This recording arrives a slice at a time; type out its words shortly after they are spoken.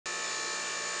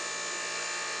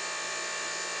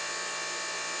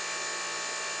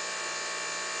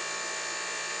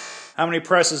How many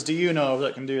presses do you know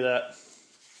that can do that?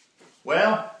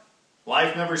 Well,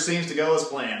 life never seems to go as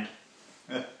planned.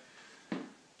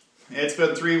 It's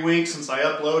been 3 weeks since I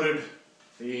uploaded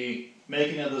the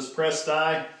making of this press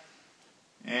die,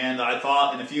 and I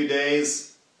thought in a few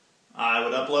days I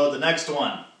would upload the next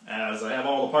one, as I have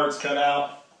all the parts cut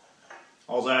out.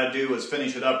 All I had to do was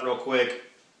finish it up real quick,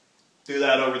 do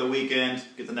that over the weekend,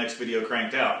 get the next video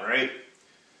cranked out, right?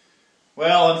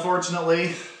 Well,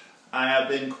 unfortunately, I have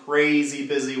been crazy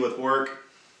busy with work.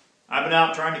 I've been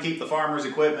out trying to keep the farmer's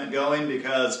equipment going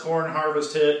because corn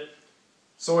harvest hit,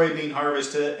 soybean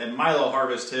harvest hit, and milo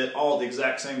harvest hit all at the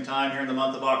exact same time here in the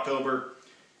month of October.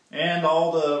 And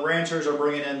all the ranchers are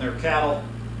bringing in their cattle,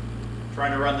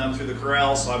 trying to run them through the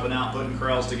corrals, so I've been out putting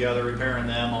corrals together, repairing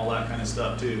them, all that kind of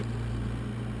stuff too.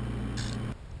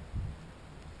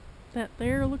 That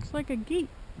there looks like a gate.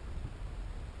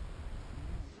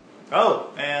 Oh,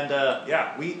 and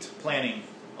yeah, wheat planting.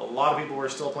 A lot of people were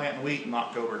still planting wheat in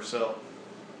October, so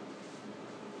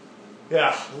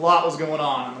yeah, a lot was going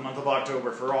on in the month of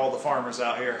October for all the farmers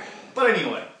out here. But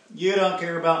anyway, you don't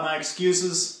care about my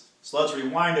excuses, so let's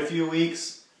rewind a few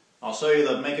weeks. I'll show you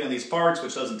the making of these parts,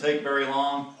 which doesn't take very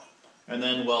long, and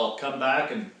then we'll come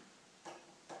back and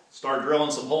start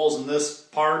drilling some holes in this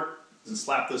part and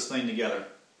slap this thing together.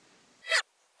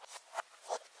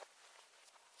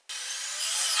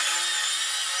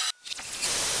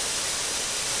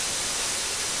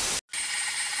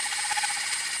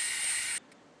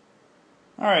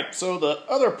 Alright, so the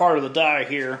other part of the die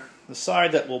here, the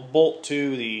side that will bolt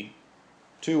to the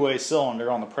two-way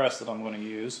cylinder on the press that I'm going to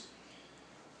use,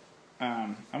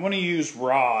 I'm going to use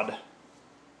rod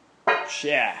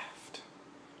shaft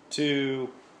to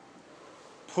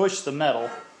push the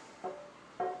metal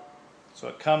so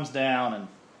it comes down and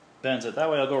bends it.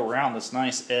 That way I'll go around this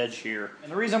nice edge here.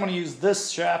 And the reason I'm going to use this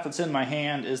shaft that's in my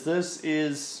hand is this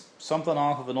is something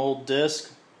off of an old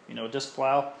disc, you know, a disc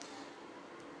plow.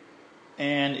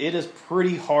 And it is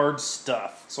pretty hard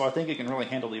stuff, so I think it can really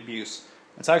handle the abuse.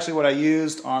 That's actually what I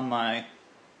used on my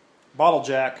bottle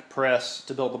jack press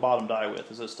to build the bottom die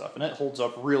with, is this stuff. And it holds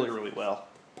up really, really well.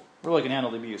 Really can handle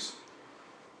the abuse.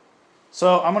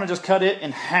 So I'm going to just cut it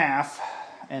in half,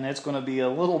 and it's going to be a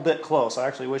little bit close. I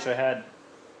actually wish I had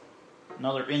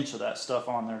another inch of that stuff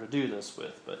on there to do this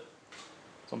with. So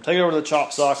I'm taking it over to the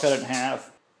chop saw, cut it in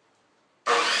half.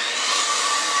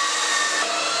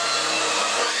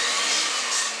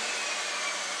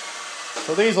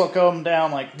 So these will come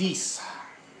down like this.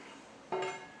 They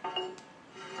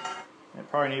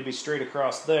probably need to be straight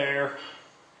across there.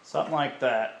 Something like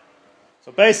that.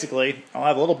 So basically, I'll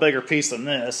have a little bigger piece than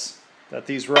this that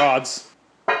these rods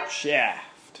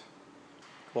shaft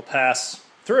will pass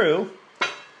through.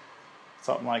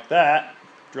 Something like that.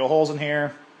 Drill holes in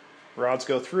here, rods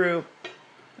go through,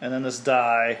 and then this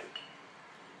die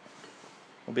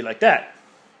will be like that.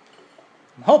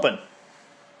 I'm hoping.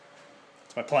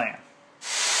 That's my plan.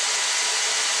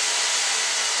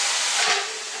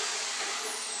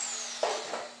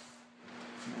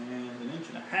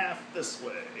 Half this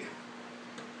way.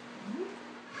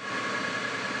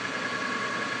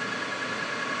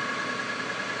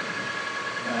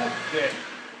 Okay.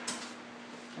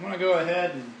 I'm going to go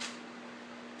ahead and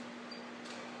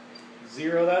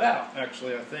zero that out,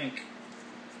 actually, I think.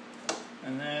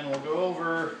 And then we'll go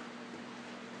over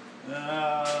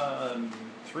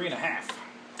 3.5.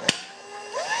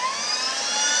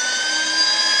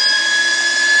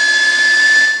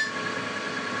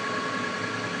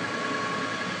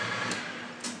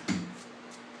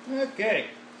 Okay,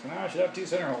 so now I should have 2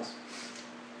 center holes.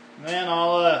 And then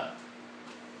I'll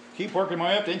keep working my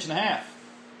way up to 1.5 inches.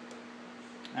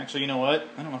 Actually, you know what?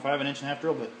 I don't know if I have an 1.5 inch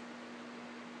drill bit.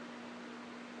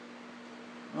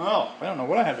 Oh, I don't know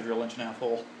what I have to drill 1.5 inch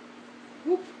hole.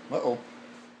 Whoop. Uh-oh.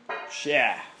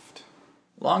 Shaft.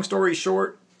 Long story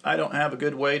short, I don't have a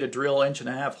good way to drill 1.5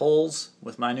 inch holes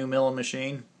with my new milling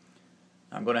machine.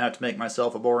 I'm going to have to make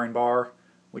myself a boring bar,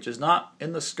 which is not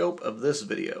in the scope of this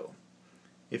video.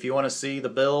 If you want to see the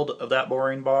build of that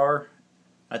boring bar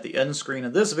at the end screen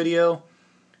of this video,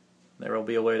 there will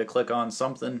be a way to click on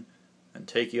something and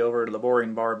take you over to the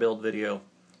boring bar build video.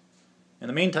 In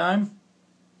the meantime,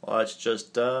 let's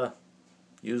just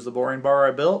use the boring bar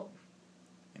I built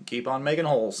and keep on making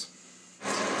holes.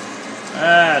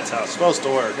 That's how it's supposed to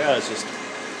work. It's just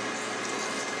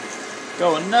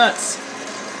going nuts.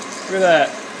 Look at that.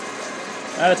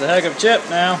 That's a heck of a chip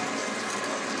now.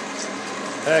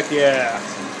 Heck yeah.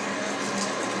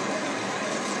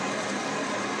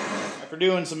 After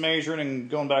doing some measuring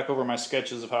and going back over my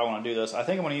sketches of how I want to do this, I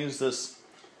think I'm going to use this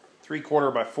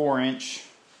 3/4 by 4 inch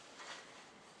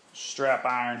strap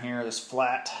iron here, this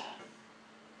flat.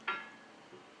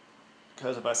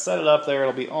 because if I set it up there,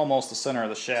 it'll be almost the center of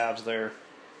the shafts there.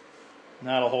 And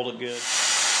that'll hold it good.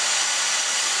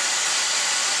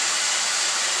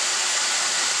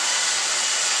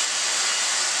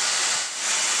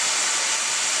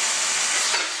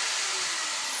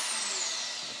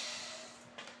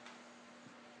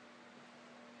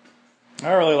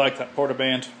 I really like that porta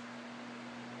band.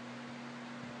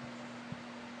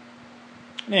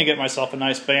 I need to get myself a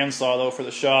nice bandsaw though for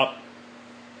the shop.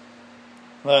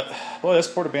 But boy,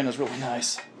 this porta band is really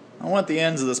nice. I want the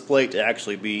ends of this plate to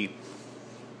actually be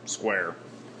square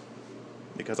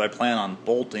because I plan on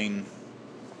bolting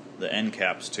the end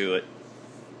caps to it.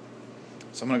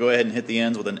 So I'm going to go ahead and hit the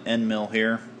ends with an end mill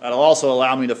here. That'll also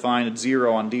allow me to find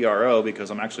 0 on DRO because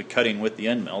I'm actually cutting with the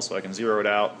end mill, so I can zero it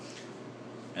out.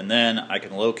 And then I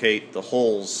can locate the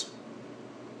holes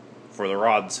for the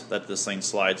rods that this thing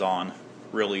slides on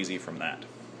real easy from that.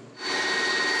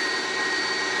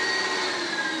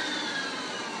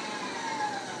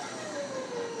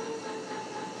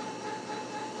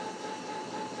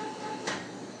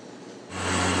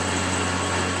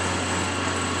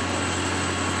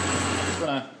 I'm just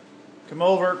going to come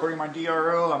over according to my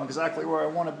DRO. I'm exactly where I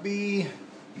want to be.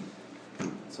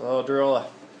 So I'll drill a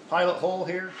pilot hole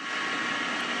here.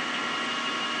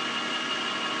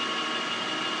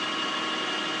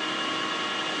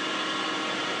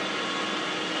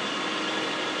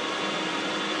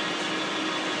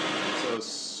 So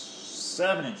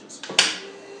 7 inches.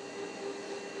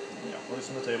 Yeah,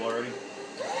 loosen the table already.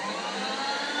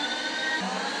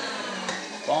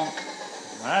 Bonk.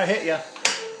 I hit ya.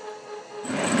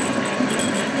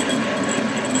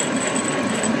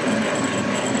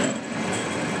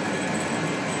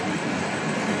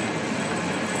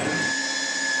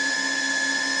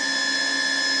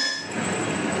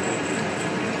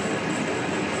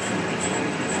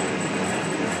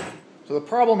 So the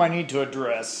problem I need to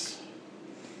address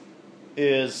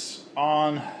is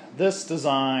on this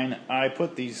design I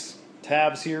put these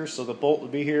tabs here so the bolt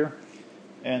would be here,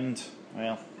 and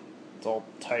well, it's all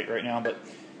tight right now, but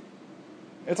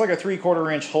it's like a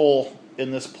 3/4 inch hole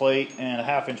in this plate and a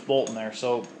 1/2 inch bolt in there.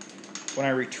 So when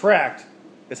I retract,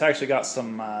 it's actually got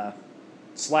some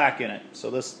slack in it, so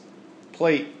this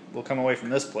plate will come away from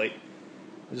this plate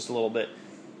just a little bit.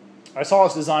 I saw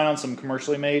this design on some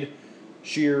commercially made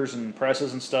shears and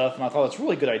presses and stuff, and I thought it's a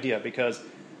really good idea because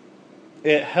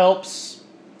it helps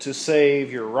to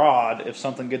save your rod if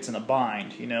something gets in a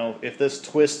bind. You know, if this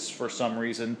twists for some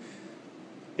reason,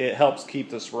 it helps keep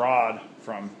this rod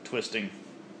from twisting.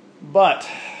 But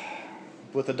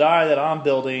with the die that I'm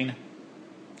building,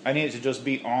 I need it to just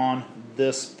be on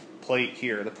this plate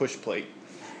here, the push plate.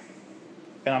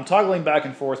 And I'm toggling back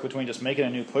and forth between just making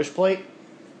a new push plate,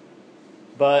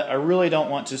 but I really don't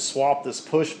want to swap this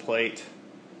push plate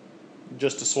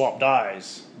just to swap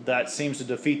dies. That seems to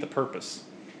defeat the purpose.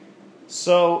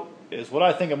 So what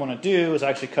I think I'm going to do is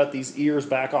actually cut these ears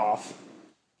back off.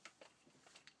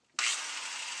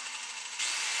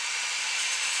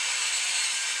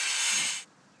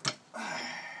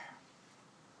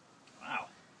 Wow.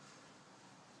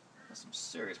 That's some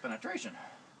serious penetration.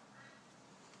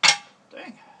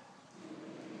 Dang.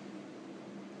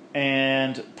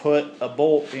 And put a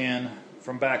bolt in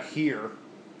from back here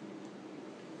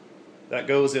that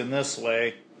goes in this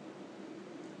way,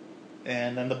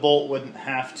 and then the bolt wouldn't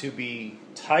have to be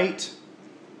tight.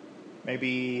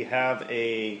 Maybe have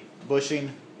a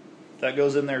bushing that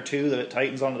goes in there too, that it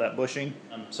tightens onto that bushing.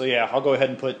 So yeah, I'll go ahead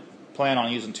and plan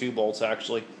on using 2 bolts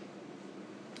actually.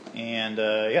 And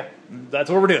yeah, that's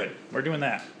what we're doing. We're doing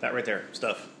that right there,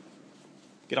 stuff.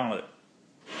 Get on with it.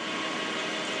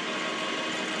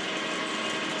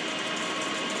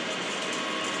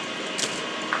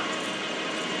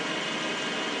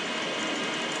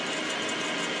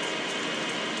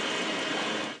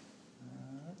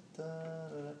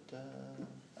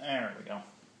 There we go.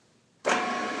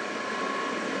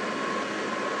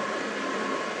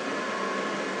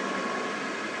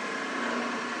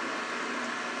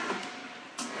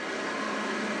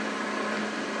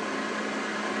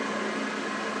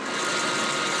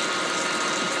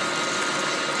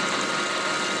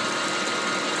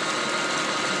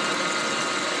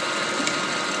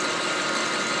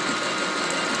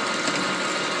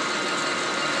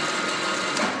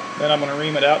 Then I'm going to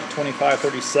ream it out to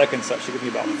 25-30 seconds. That should give me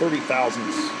about 30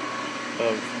 thousandths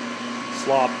of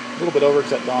slop. A little bit over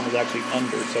because that DOM is actually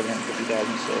under 750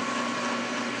 thousandths, so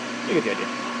you get the idea.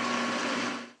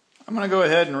 I'm going to go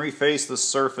ahead and reface this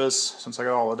surface since I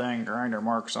got all the dang grinder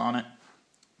marks on it.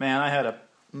 Man, I had an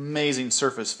amazing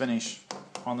surface finish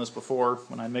on this before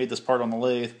when I made this part on the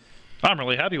lathe. I'm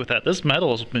really happy with that. This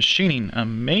metal is machining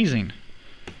amazing.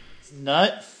 This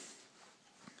nut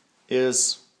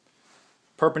is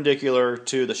perpendicular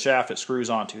to the shaft it screws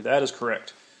onto. That is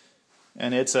correct.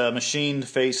 And it's a machined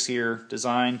face here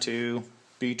designed to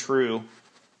be true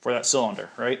for that cylinder,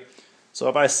 right? So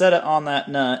if I set it on that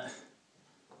nut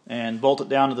and bolt it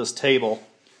down to this table,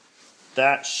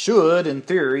 that should, in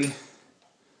theory,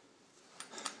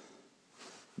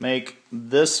 make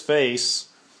this face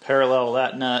parallel to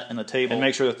that nut in the table and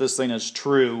make sure that this thing is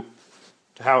true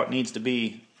to how it needs to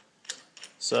be.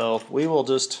 So we will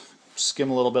just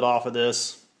skim a little bit off of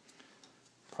this.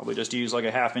 Probably just use like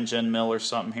a 1/2-inch end mill or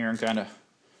something here and kind of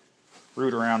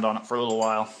root around on it for a little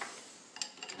while.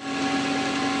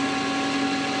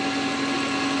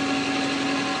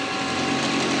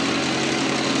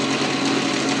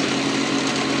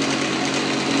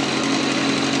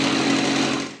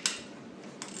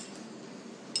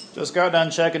 Just got done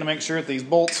checking to make sure that these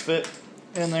bolts fit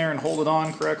in there and hold it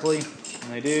on correctly,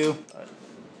 and they do.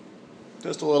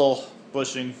 Just a little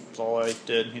bushing is all I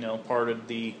did, you know, parted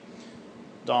the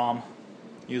dom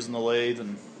using the lathe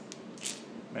and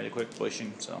made a quick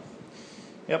bushing. So,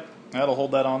 yep, that'll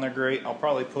hold that on there great. I'll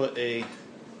probably put a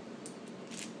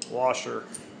washer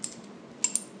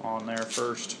on there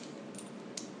first,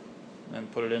 then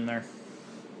put it in there.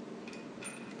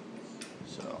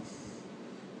 So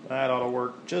that ought to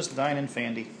work just fine and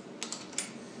fandy.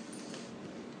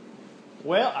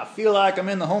 Well, I feel like I'm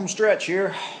in the home stretch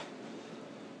here.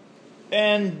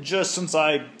 And just since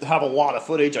I have a lot of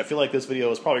footage, I feel like this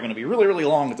video is probably going to be really, really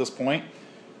long at this point.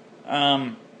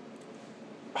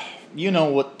 You know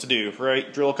what to do,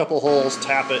 right? Drill a couple holes,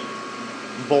 tap it,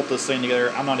 bolt this thing together.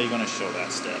 I'm not even going to show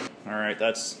that step. Alright,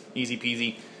 that's easy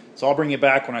peasy. So I'll bring you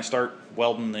back when I start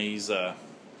welding these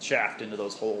shaft into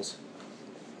those holes.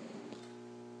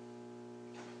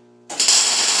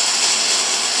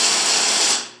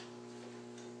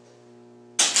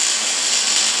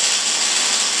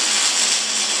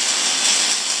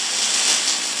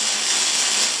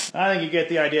 I think you get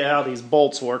the idea how these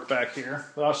bolts work back here,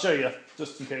 but I'll show you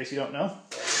just in case you don't know.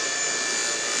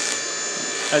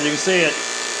 As you can see, it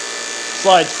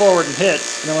slides forward and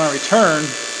hits, and then when I return,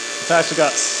 it's actually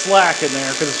got slack in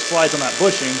there because it slides on that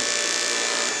bushing.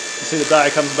 You see the die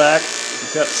comes back.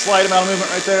 It's got a slight amount of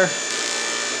movement right there.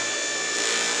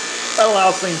 That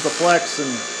allows things to flex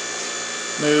and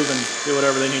move and do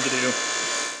whatever they need to do.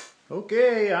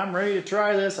 Okay, I'm ready to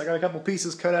try this. I got a couple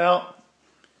pieces cut out.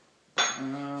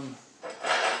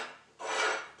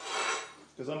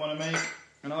 Because I'm going to make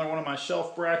another one of my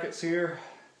shelf brackets here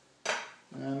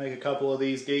and make a couple of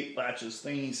these gate latches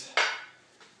thingies.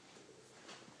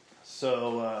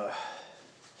 So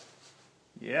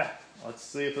yeah, let's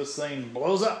see if this thing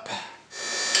blows up.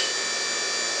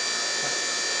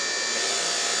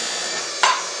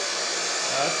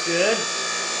 That's good.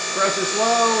 Pressure's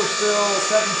low, we're still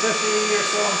 750 or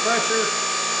so on pressure.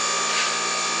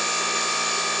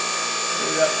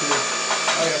 Up to,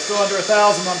 oh yeah, still under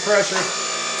 1,000 on pressure.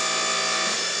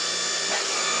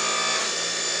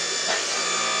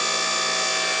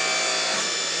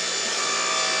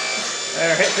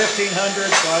 There, hit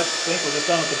 1,500, so I think we're just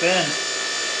done with the bend.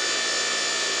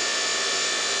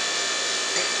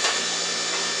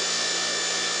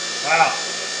 Wow,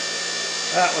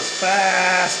 that was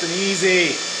fast and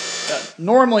easy.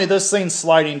 Normally this thing's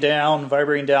sliding down,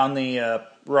 vibrating down the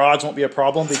rods won't be a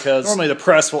problem because normally the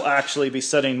press will actually be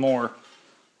setting more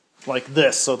like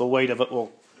this, so the weight of it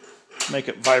will make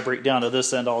it vibrate down to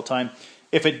this end all the time.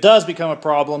 If it does become a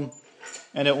problem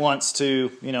and it wants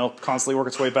to, you know, constantly work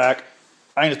its way back,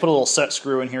 I can just put a little set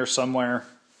screw in here somewhere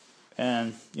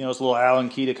and, you know, it's a little Allen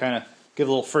key to kind of give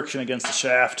a little friction against the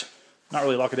shaft. Not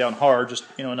really lock it down hard, just,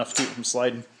 you know, enough to keep it from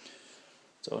sliding.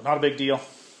 So not a big deal.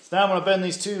 So now I'm going to bend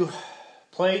these two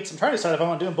plates. I'm trying to decide if I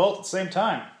want to do them both at the same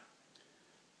time.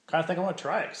 Kind of think I want to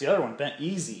try it because the other one bent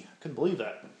easy. I couldn't believe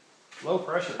that. Low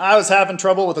pressure. I was having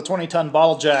trouble with a 20-ton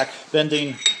bottle jack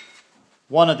bending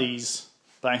one of these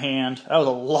by hand. That was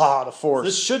a lot of force.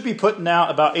 This should be putting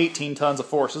out about 18 tons of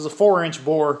force. This is a 4-inch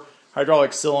bore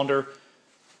hydraulic cylinder.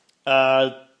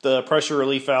 The pressure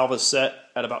relief valve is set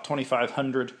at about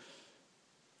 2,500.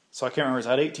 So I can't remember, is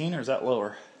that 18 or is that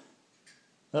lower?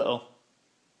 Uh-oh.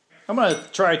 I'm going to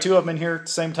try two of them in here at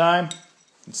the same time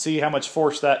and see how much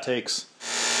force that takes.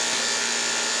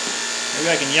 Maybe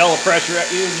I can yell a pressure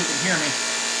at you and you can hear me.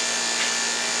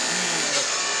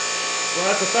 So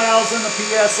that's 1,000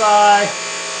 PSI.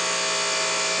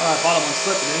 Oh, I thought one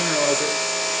slipped and I didn't realize it.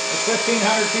 It's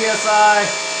 1,500 PSI.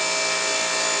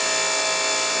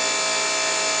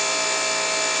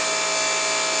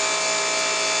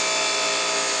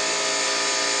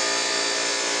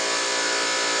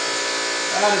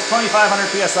 That is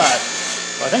 2,500 PSI.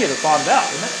 So I think it just bottomed out,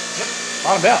 didn't it? Yep,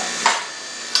 bottomed out.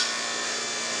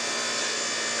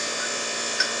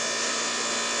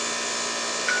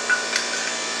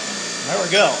 There we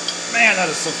go. Man, that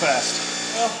is so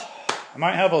fast. Well, I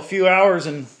might have a few hours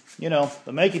in, you know,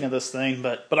 the making of this thing,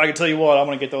 but I can tell you what, I'm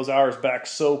going to get those hours back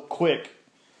so quick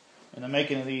in the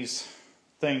making of these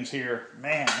things here.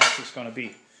 Man, that's just going to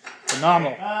be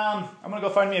phenomenal. I'm going to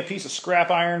go find me a piece of scrap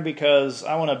iron because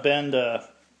I want to bend a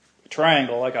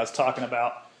triangle like I was talking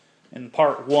about in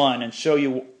part 1 and show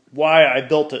you why I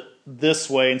built it this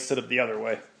way instead of the other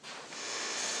way.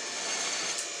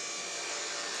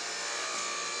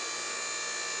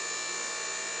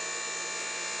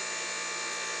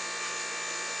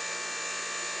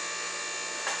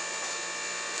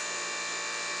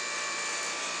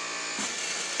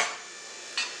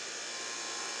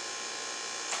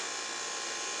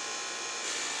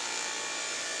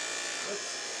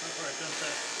 That's where I dumped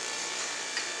that.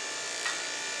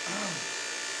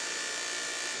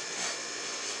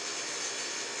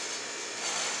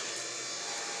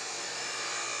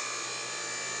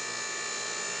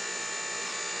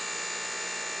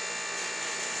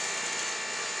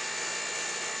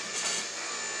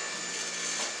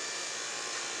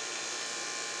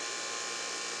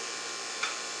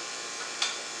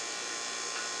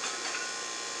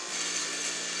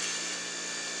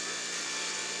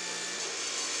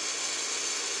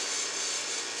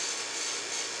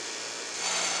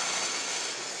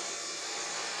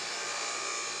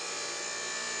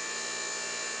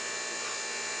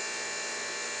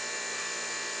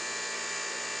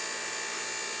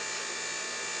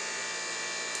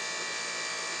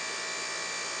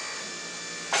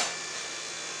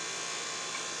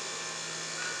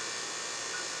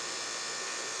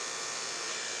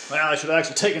 Well, I should have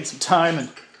actually taken some time and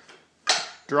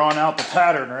drawn out the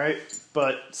pattern, right?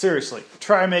 But seriously,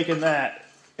 try making that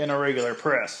in a regular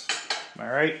press. Am I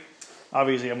right?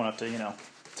 Obviously, I'm going to have to, you know,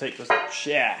 take this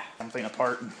something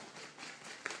apart and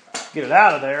get it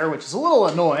out of there, which is a little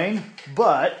annoying,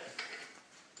 but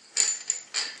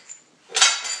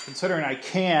considering I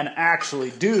can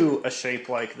actually do a shape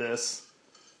like this,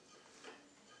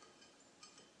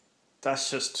 that's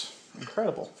just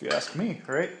incredible, if you ask me,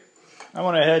 right? I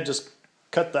went ahead, just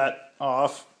cut that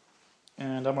off,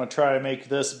 and I'm going to try to make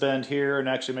this bend here and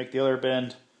actually make the other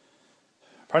bend.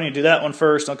 Probably need to do that one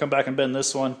first, I'll come back and bend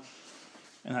this one,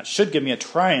 and that should give me a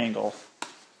triangle.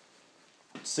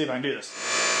 Let's see if I can do this.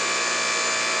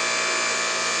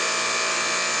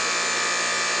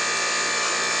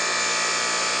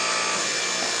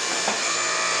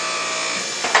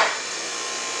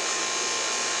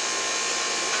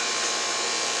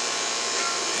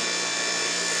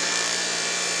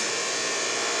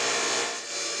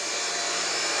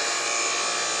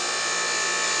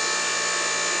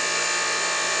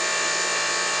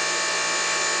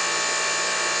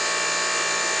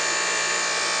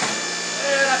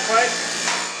 Right.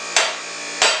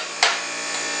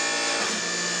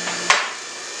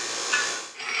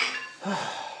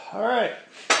 All right.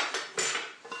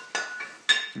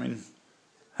 I mean,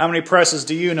 how many presses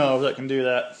do you know that can do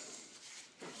that?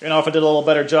 You know, if I did a little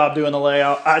better job doing the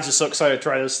layout, I was just so excited to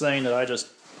try this thing that I just,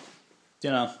 you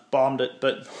know, bombed it.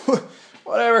 But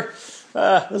whatever.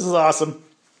 This is awesome.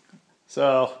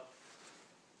 So,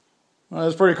 well,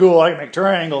 it's pretty cool. I can make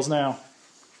triangles now.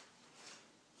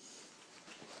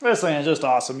 This thing is just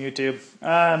awesome, YouTube.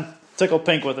 I'm tickled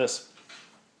pink with this.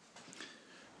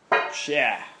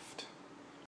 Yeah.